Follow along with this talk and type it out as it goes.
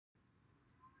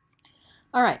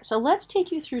All right, so let's take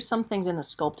you through some things in the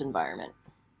Sculpt environment.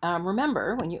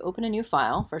 Remember, when you open a new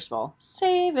file, first of all,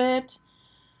 save it.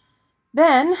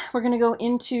 Then we're going to go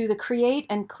into the Create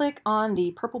and click on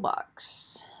the purple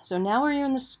box. So now we're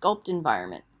in the Sculpt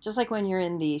environment. Just like when you're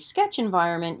in the Sketch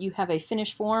environment, you have a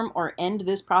Finish Form or End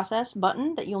This Process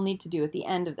button that you'll need to do at the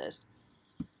end of this.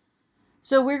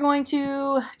 So we're going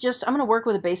to I'm going to work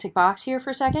with a basic box here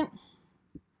for a second.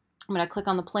 I'm going to click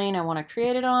on the plane I want to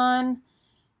create it on.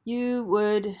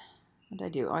 What did I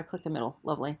do? Oh, I clicked the middle.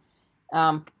 Lovely.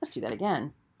 Let's do that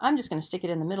again. I'm just going to stick it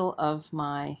in the middle of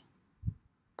my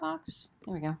box.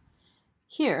 There we go.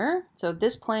 Here, so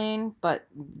this plane, but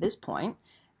this point.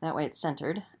 That way it's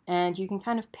centered. And you can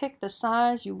kind of pick the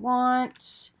size you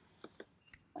want.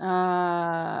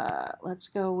 Let's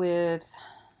go with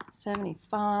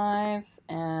 75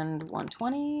 and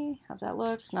 120. How's that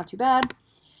look? Not too bad.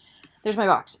 There's my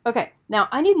box. Okay, now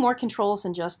I need more controls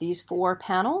than just these 4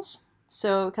 panels.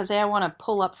 So, because say I want to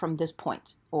pull up from this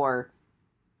point, or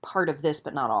part of this,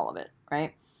 but not all of it,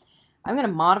 right? I'm going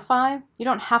to modify. You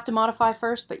don't have to modify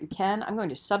first, but you can. I'm going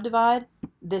to subdivide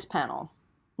this panel.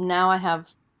 Now I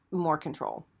have more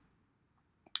control.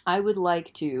 I would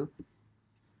like to,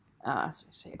 so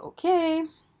we say okay.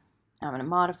 I'm going to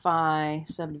modify,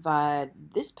 subdivide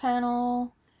this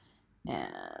panel,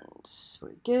 and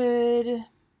we're good.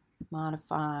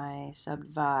 Modify,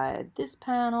 subdivide this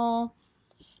panel.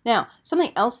 Now,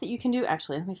 something else that you can do,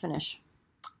 actually, let me finish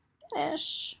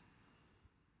this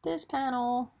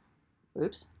panel.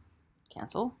 Oops,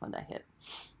 cancel, what did I hit?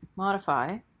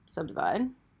 Modify, subdivide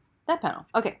that panel.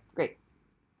 Okay, great.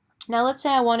 Now let's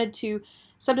say I wanted to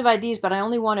subdivide these, but I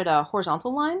only wanted a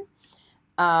horizontal line.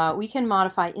 We can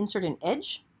modify insert an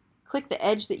edge. Click the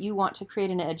edge that you want to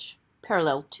create an edge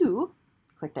parallel to.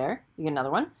 Click there, you get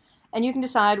another one. And you can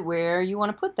decide where you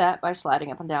want to put that by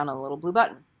sliding up and down on the little blue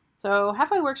button. So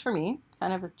halfway works for me,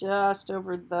 kind of just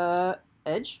over the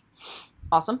edge.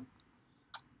 Awesome.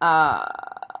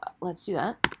 Let's do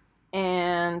that.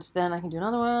 And then I can do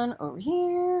another one over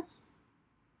here.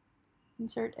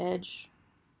 Insert edge,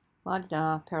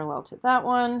 la-da-da, parallel to that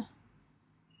one.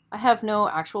 I have no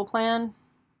actual plan.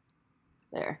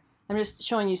 There. I'm just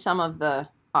showing you some of the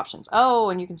options. Oh,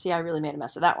 and you can see I really made a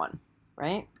mess of that one,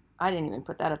 right? I didn't even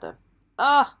put that at the...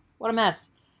 Ah, what a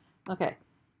mess. Okay,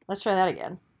 let's try that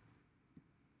again.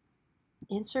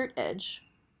 Insert edge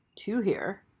to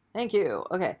here. Thank you.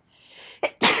 Okay.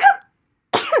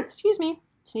 Excuse me.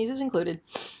 Sneezes included.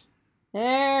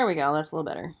 There we go. That's a little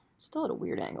better. Still at a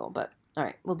weird angle, but all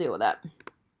right, we'll deal with that.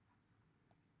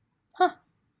 Huh.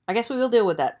 I guess we will deal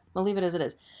with that. We'll leave it as it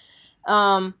is.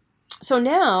 So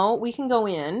now we can go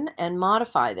in and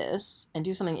modify this and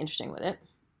do something interesting with it.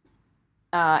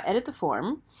 Edit the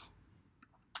form.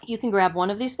 You can grab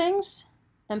one of these things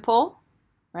and pull,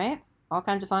 right? All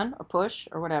kinds of fun, or push,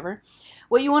 or whatever.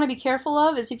 What you want to be careful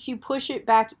of is if you push it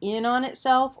back in on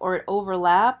itself or it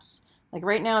overlaps, like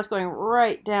right now it's going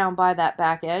right down by that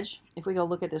back edge. If we go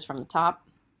look at this from the top,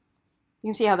 you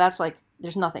can see how that's like,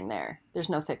 there's nothing there. There's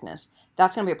no thickness.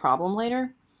 That's going to be a problem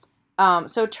later.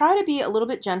 So try to be a little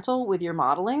bit gentle with your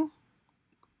modeling.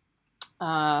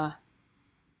 Oops,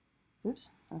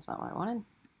 that's not what I wanted.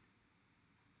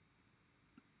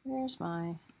 Where's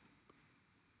my...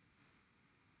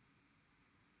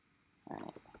 All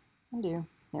right, undo.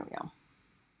 There we go.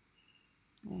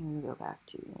 And we go back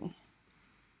to the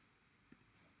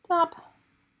top.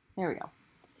 There we go.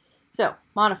 So,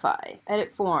 modify,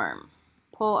 edit form,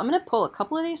 pull. I'm going to pull a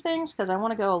couple of these things because I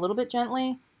want to go a little bit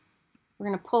gently. We're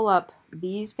going to pull up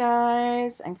these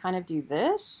guys and kind of do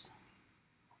this,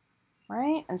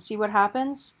 right? And see what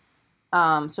happens.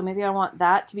 So maybe I want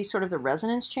that to be sort of the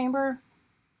resonance chamber.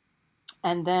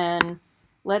 And then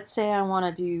let's say I want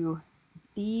to do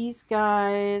these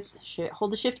guys.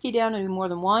 Hold the shift key down and do more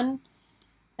than one.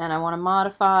 And I want to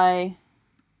modify,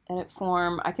 edit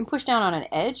form. I can push down on an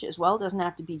edge as well. It doesn't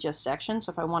have to be just sections.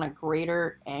 So if I want a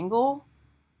greater angle,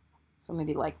 so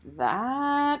maybe like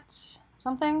that,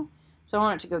 something. So I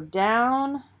want it to go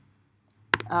down.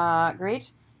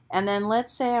 Great. And then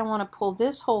let's say I want to pull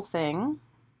this whole thing.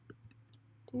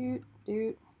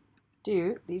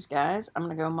 These guys. I'm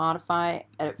going to go modify,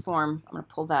 edit form. I'm going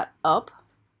to pull that up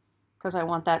because I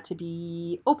want that to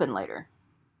be open later.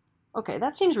 Okay,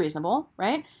 that seems reasonable,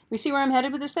 right? You see where I'm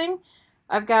headed with this thing?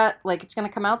 I've got, like, it's going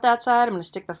to come out that side. I'm going to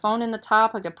stick the phone in the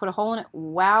top. I'm going to put a hole in it.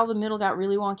 Wow, the middle got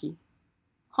really wonky.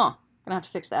 Huh, going to have to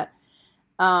fix that.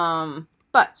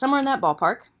 But somewhere in that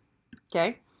ballpark,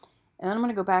 okay? And then I'm going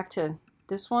to go back to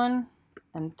this one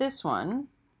and this one.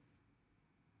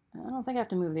 I don't think I have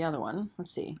to move the other one.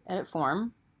 Let's see. Edit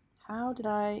form. How did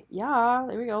I... Yeah,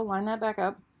 there we go. Line that back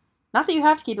up. Not that you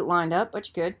have to keep it lined up, but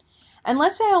you could. And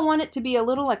let's say I want it to be a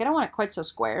little, like I don't want it quite so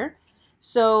square.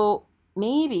 So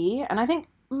maybe, and I think,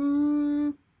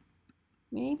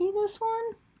 maybe this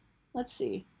one? Let's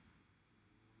see.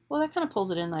 Well, that kind of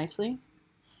pulls it in nicely.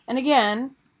 And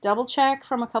again, double check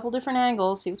from a couple different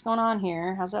angles, see what's going on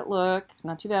here. How's that look?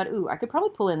 Not too bad. Ooh, I could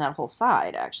probably pull in that whole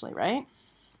side actually, right?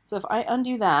 So if I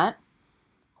undo that,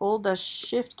 hold the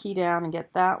shift key down and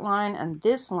get that line and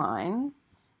this line,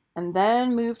 and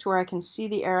then move to where I can see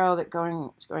the arrow that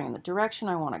it's going in the direction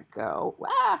I want to go.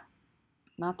 Ah,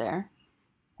 not there.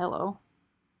 Hello.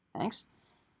 Thanks.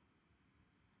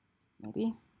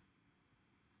 Maybe.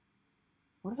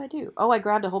 What did I do? Oh, I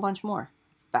grabbed a whole bunch more.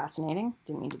 Fascinating.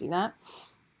 Didn't mean to do that.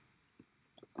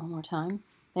 One more time.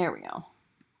 There we go.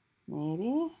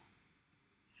 Maybe.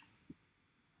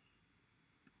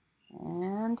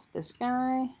 And this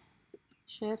guy.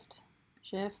 Shift,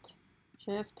 shift,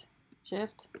 shift,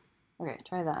 shift. Okay,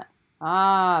 try that.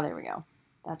 Ah, there we go.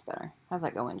 That's better. Have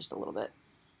that go in just a little bit.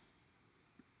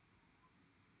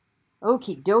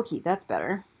 Okie dokie, that's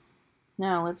better.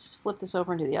 Now let's flip this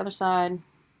over and do the other side.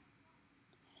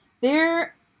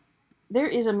 There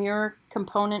is a mirror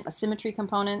component, a symmetry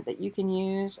component that you can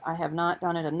use. I have not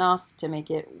done it enough to make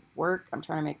it work. I'm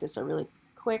trying to make this a really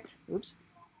quick,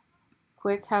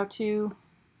 quick how-to.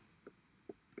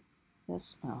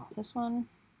 This one, this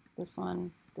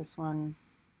one, this one,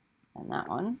 and that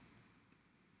one.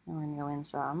 And we're going to go in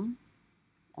some.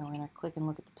 And we're going to click and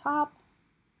look at the top.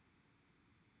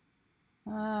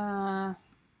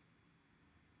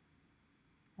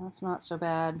 That's not so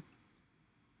bad.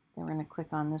 Then we're going to click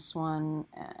on this one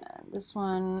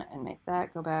and make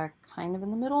that go back kind of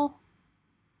in the middle.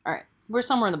 All right, we're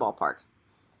somewhere in the ballpark.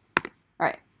 All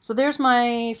right, so there's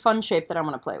my fun shape that I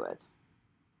want to play with.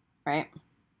 All right,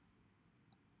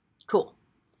 cool.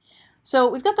 So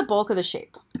we've got the bulk of the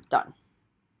shape done.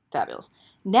 Fabulous.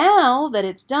 Now that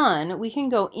it's done, we can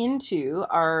go into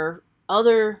our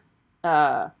other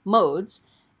modes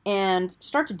and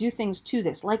start to do things to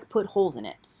this, like put holes in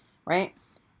it, right?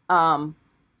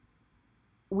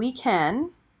 We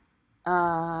can, what do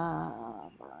I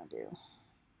want to do?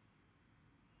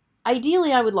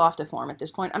 Ideally, I would loft a form at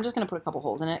this point. I'm just going to put a couple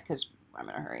holes in it because I'm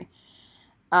in a hurry.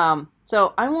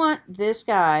 So I want this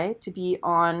guy to be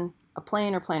on a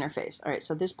plane or planar face. All right,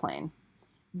 so this plane.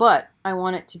 But I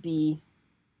want it to be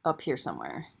up here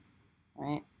somewhere,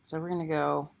 right? So we're going to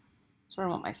go, so I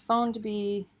want my phone to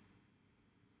be,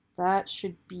 that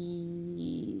should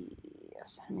be a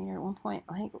centimeter at one point.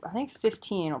 I think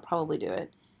 15 will probably do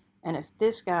it. And if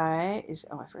this guy is,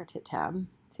 oh, I forgot to hit tab,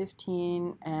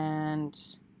 15, and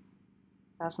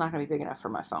that's not going to be big enough for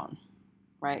my phone,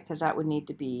 right? Because that would need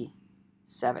to be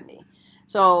 70.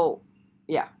 So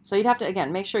yeah, so you'd have to,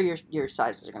 again, make sure your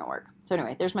sizes are going to work. So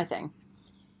anyway, there's my thing.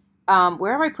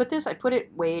 Wherever I put this, I put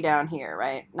it way down here,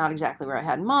 right? Not exactly where I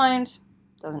had in mind.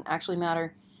 Doesn't actually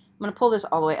matter. I'm going to pull this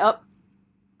all the way up.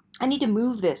 I need to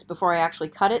move this before I actually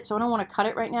cut it. So I don't want to cut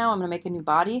it right now. I'm going to make a new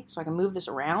body so I can move this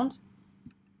around.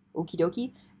 Okie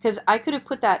dokie. Because I could have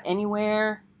put that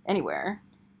anywhere,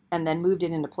 and then moved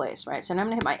it into place, right? So now I'm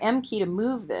going to hit my M key to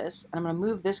move this, and I'm going to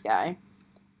move this guy,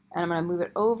 and I'm going to move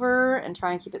it over and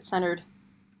try and keep it centered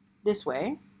this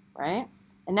way, right?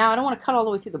 And now I don't want to cut all the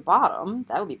way through the bottom.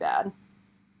 That would be bad.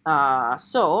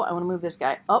 So I want to move this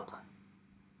guy up.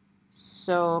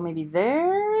 So maybe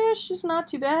there-ish is not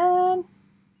too bad.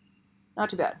 Not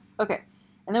too bad. Okay.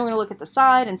 And then we're going to look at the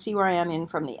side and see where I am in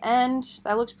from the end.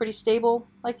 That looks pretty stable.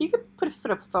 Like you could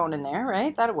put a phone in there,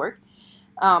 right? That'd work.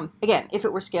 Again, if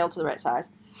it were scaled to the right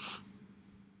size.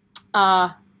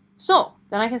 So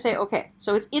then I can say, okay,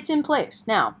 so it's in place.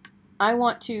 Now, I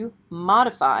want to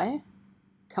modify,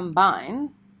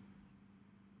 combine,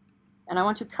 and I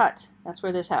want to cut. That's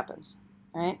where this happens,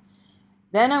 right?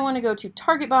 Then I want to go to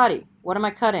target body. What am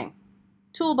I cutting?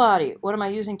 Tool body. What am I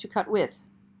using to cut with?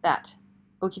 That.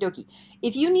 Okie dokie.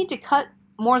 If you need to cut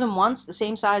more than once the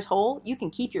same size hole, you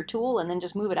can keep your tool and then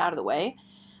just move it out of the way.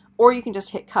 Or you can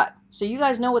just hit cut. So you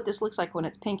guys know what this looks like when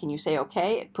it's pink and you say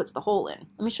okay, it puts the hole in.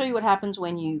 Let me show you what happens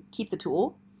when you keep the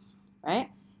tool, right?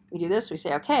 We do this, we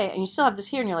say okay, and you still have this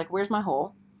here and you're like, where's my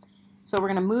hole? So we're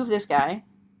gonna move this guy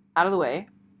out of the way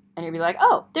and you'll be like,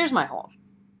 oh, there's my hole.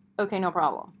 Okay, no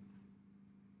problem.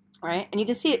 Right? And you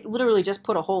can see it literally just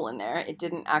put a hole in there. It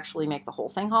didn't actually make the whole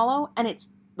thing hollow, and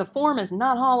the form is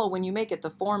not hollow when you make it. The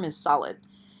form is solid.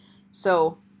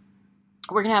 So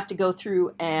we're going to have to go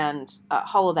through and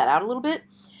hollow that out a little bit.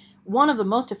 One of the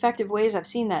most effective ways I've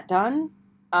seen that done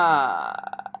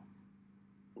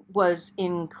was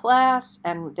in class,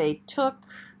 and they took,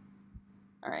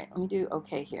 all right, let me do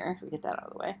okay here. We get that out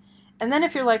of the way. And then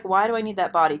if you're like, why do I need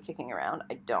that body kicking around?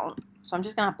 I don't. So I'm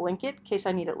just going to blink it in case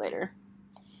I need it later.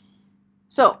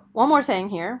 So one more thing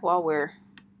here while we're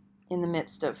in the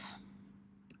midst of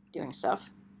doing stuff.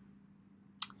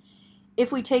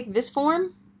 If we take this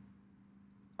form,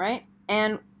 right,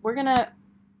 and we're going to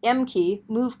M key,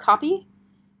 move copy,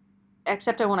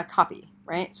 except I want to copy,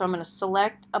 right? So I'm going to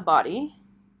select a body.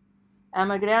 I'm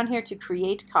going to go down here to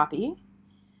create copy,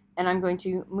 and I'm going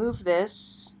to move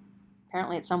this,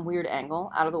 apparently at some weird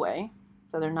angle, out of the way,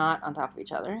 so they're not on top of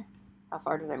each other. How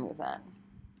far did I move that?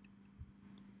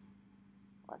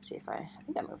 Let's see if I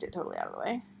think I moved it totally out of the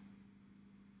way.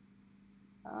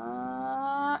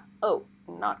 Oh,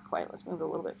 not quite. Let's move it a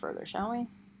little bit further, shall we?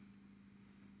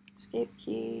 Escape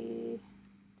key,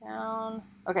 down.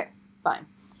 Okay, fine.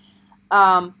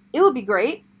 It would be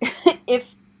great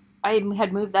if I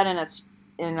had moved that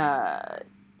in a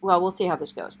well, we'll see how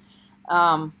this goes,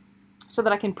 so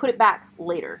that I can put it back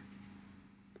later.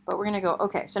 But we're gonna go,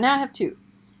 okay, so now I have 2.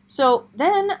 So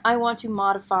then I want to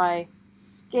modify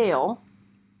scale,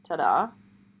 ta-da,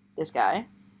 this guy.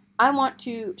 I want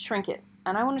to shrink it,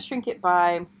 and I want to shrink it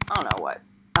by, I don't know what,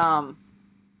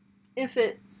 if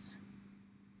it's,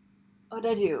 what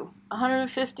did I do,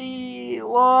 150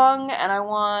 long, and I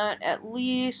want at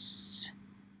least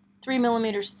 3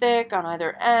 millimeters thick on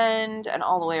either end, and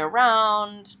all the way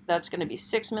around, that's going to be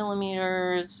 6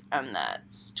 millimeters, and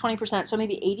that's 20%, so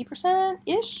maybe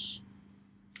 80%-ish?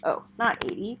 Oh, not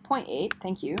 80, 0.8,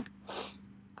 thank you.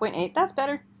 0.8, that's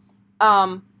better.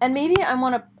 And maybe I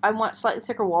want slightly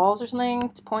thicker walls or something.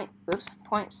 It's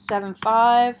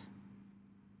 0.75,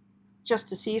 just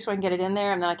to see, so I can get it in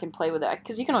there, and then I can play with it,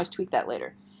 because you can always tweak that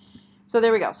later. So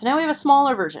there we go. So now we have a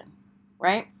smaller version,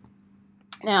 right?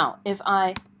 Now, if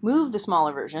I move the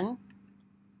smaller version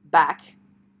back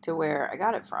to where I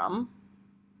got it from,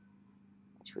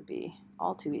 which would be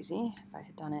all too easy if I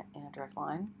had done it in a direct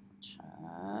line, which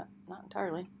not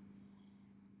entirely.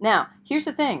 Now, here's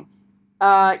the thing.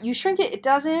 You shrink it, it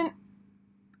doesn't,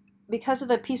 because of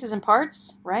the pieces and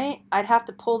parts, right? I'd have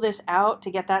to pull this out to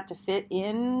get that to fit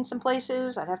in some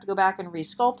places. I'd have to go back and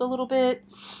re-sculpt a little bit.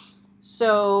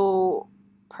 So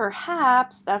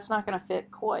perhaps that's not going to fit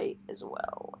quite as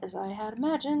well as I had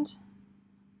imagined.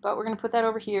 But we're going to put that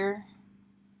over here,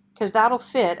 because that'll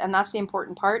fit, and that's the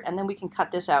important part, and then we can cut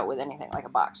this out with anything, like a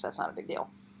box. That's not a big deal.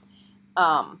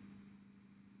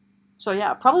 So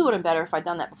yeah, probably would have been better if I'd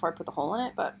done that before I put the hole in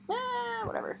it, but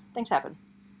whatever. Things happen.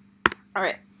 All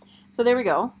right, so there we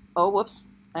go. Oh, whoops.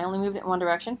 I only moved it in one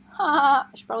direction. Ha!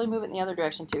 I should probably move it in the other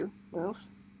direction too. Move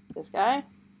this guy.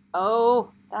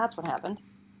 Oh, that's what happened.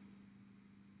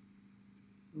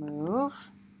 Move.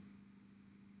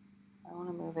 I want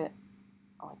to move it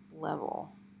like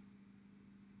level.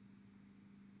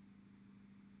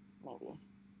 Maybe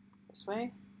this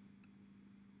way.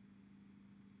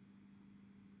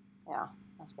 Yeah,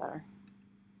 that's better.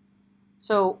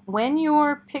 So when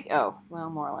you're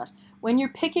more or less. When you're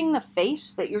picking the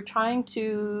face that you're trying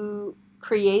to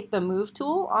create the move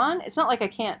tool on, it's not like I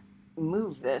can't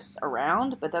move this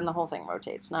around, but then the whole thing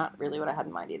rotates. Not really what I had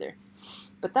in mind either.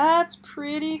 But that's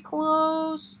pretty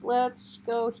close. Let's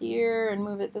go here and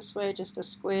move it this way just a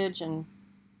squidge and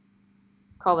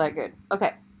call that good.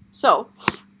 Okay, so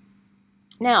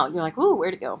now you're like, ooh,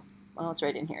 where'd it go? Well, it's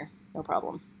right in here. No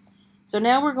problem. So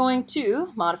now we're going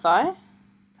to modify,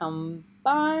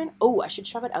 combine. Oh, I should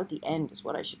shove it out the end is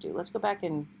what I should do. Let's go back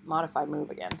and modify move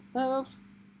again. Move,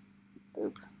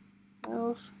 boop,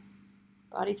 move,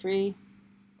 body 3.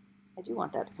 I do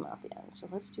want that to come out the end, so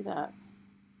let's do that.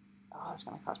 Oh, that's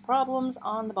going to cause problems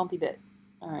on the bumpy bit.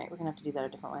 All right, we're going to have to do that a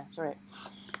different way. It's all right.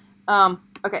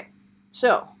 Okay,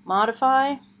 so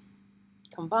modify,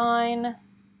 combine,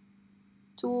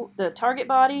 tool, the target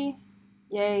body.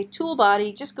 Yay, tool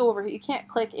body, just go over here. You can't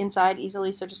click inside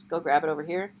easily, so just go grab it over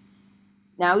here.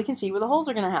 Now we can see where the holes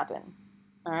are going to happen.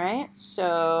 All right,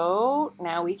 so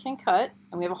now we can cut,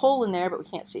 and we have a hole in there, but we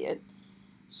can't see it.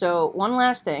 So one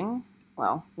last thing,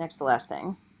 well, next to last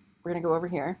thing, we're going to go over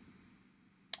here,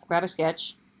 grab a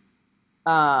sketch,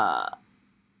 and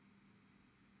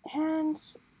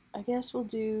I guess we'll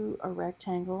do a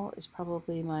rectangle is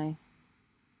probably my,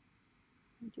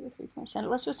 do a 3-point center.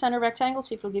 Let's do a center rectangle,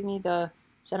 see if it'll give me the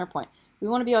center point. We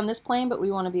want to be on this plane, but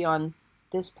we want to be on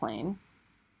this plane.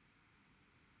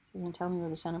 So you can tell me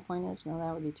where the center point is? No,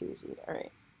 that would be too easy. All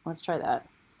right, let's try that.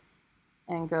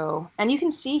 And go. And you can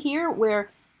see here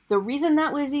where the reason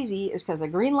that was easy is because the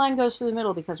green line goes through the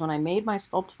middle, because when I made my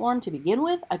sculpt form to begin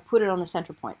with, I put it on the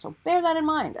center point. So bear that in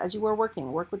mind as you are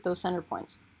working. Work with those center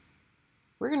points.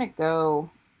 We're going to go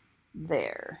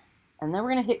there. And then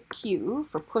we're going to hit Q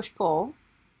for push-pull.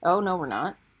 Oh, no, we're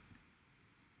not.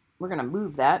 We're going to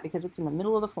move that because it's in the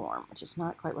middle of the form, which is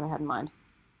not quite what I had in mind.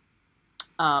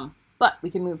 But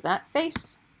we can move that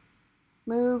face.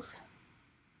 move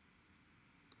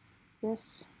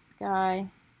this guy,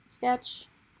 sketch,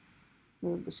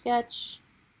 move the sketch,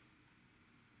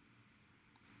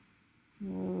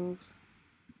 move,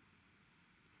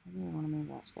 I really want to move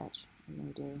that sketch, I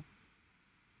really do.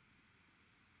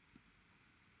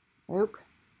 Nope,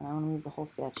 I want to move the whole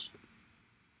sketch.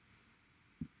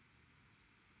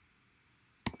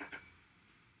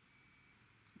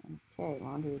 Okay,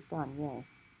 laundry is done, yay.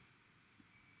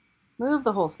 Move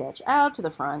the whole sketch out to the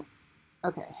front.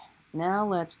 Okay, now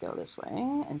let's go this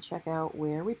way and check out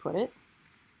where we put it.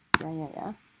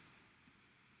 Yeah.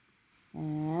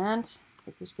 And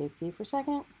hit the escape key for a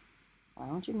second. Why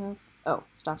don't you move? Oh,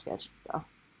 stop sketch. Oh.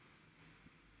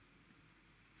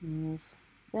 Move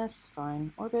this,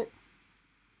 fine, orbit.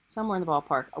 Somewhere in the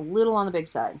ballpark, a little on the big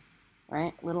side,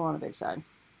 right? A little on the big side.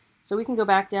 So we can go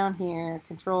back down here,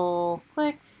 control,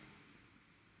 click.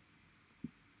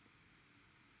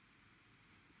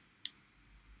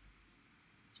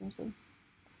 Seriously?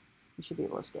 We should be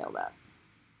able to scale that.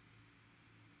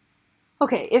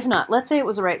 Okay, if not, let's say it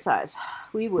was the right size.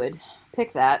 We would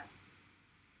pick that,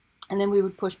 and then we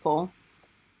would push-pull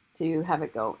to have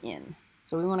it go in.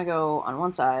 So we want to go on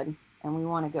one side, and we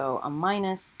want to go a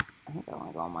minus. I think I want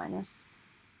to go a minus.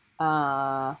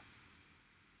 Let's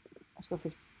go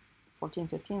 14,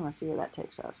 15. Let's see where that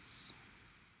takes us.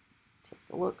 Take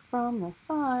a look from the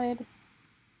side.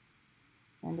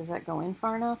 And does that go in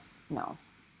far enough? No.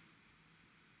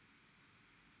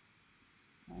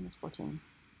 Minus 14.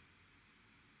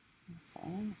 Okay,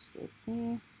 escape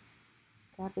key.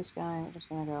 Grab this guy. We're just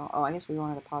going to go. Oh, I guess we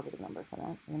wanted a positive number for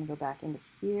that. We're going to go back into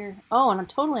here. Oh, and I'm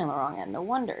totally on the wrong end. No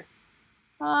wonder.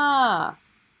 Ah.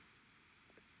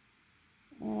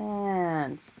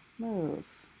 And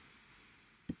move.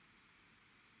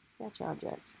 Sketch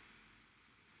object.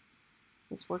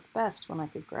 This worked best when I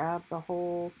could grab the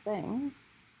whole thing.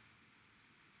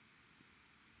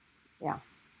 Yeah.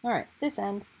 All right, this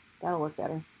end. That'll work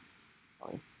better.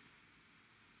 Probably.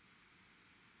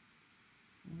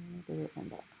 Where did it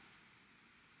end up?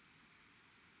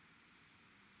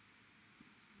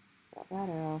 Grab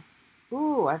that arrow.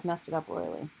 Ooh, I've messed it up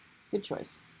royally. Good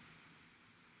choice.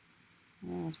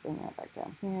 And let's bring that back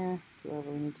down here to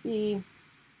wherever we need to be.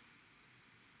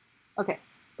 Okay,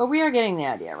 but we are getting the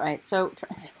idea, right? So,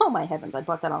 oh my heavens, I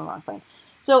brought that on the wrong plane.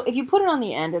 So if you put it on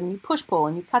the end and you push-pull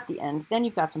and you cut the end, then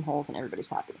you've got some holes and everybody's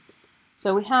happy.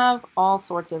 So we have all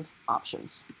sorts of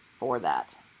options for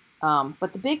that.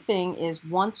 But the big thing is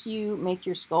once you make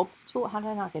your sculpt tool, how did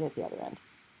I not get it at the other end?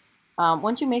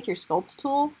 Once you make your sculpt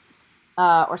tool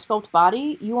or sculpt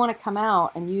body, you want to come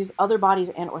out and use other bodies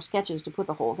and or sketches to put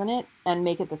the holes in it and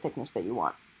make it the thickness that you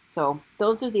want. So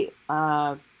those are the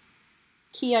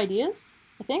key ideas,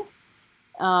 I think,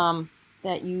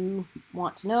 that you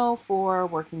want to know for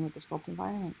working with the Sculpt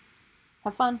environment.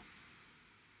 Have fun.